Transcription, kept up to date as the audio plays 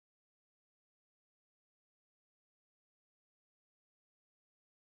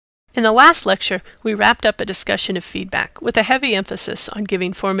In the last lecture, we wrapped up a discussion of feedback with a heavy emphasis on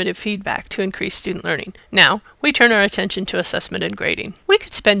giving formative feedback to increase student learning. Now, we turn our attention to assessment and grading. We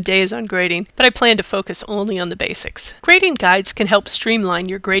could spend days on grading, but I plan to focus only on the basics. Grading guides can help streamline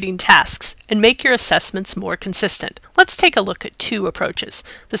your grading tasks and make your assessments more consistent. Let's take a look at two approaches,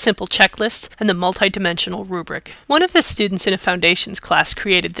 the simple checklist and the multidimensional rubric. One of the students in a foundations class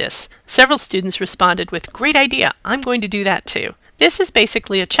created this. Several students responded with, "Great idea, I'm going to do that too." This is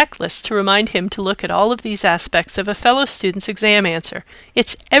basically a checklist to remind him to look at all of these aspects of a fellow student's exam answer.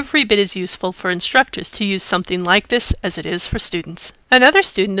 It's every bit as useful for instructors to use something like this as it is for students. Another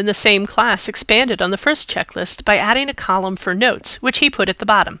student in the same class expanded on the first checklist by adding a column for notes, which he put at the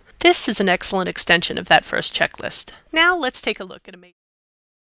bottom. This is an excellent extension of that first checklist. Now let's take a look at a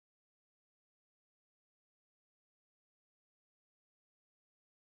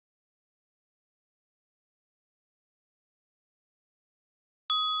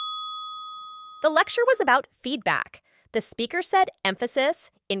The lecture was about feedback. The speaker said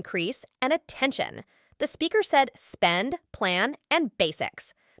emphasis, increase, and attention. The speaker said spend, plan, and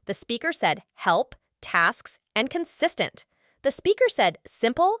basics. The speaker said help, tasks, and consistent. The speaker said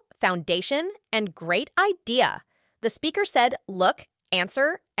simple, foundation, and great idea. The speaker said look,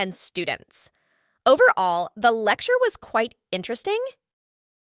 answer, and students. Overall, the lecture was quite interesting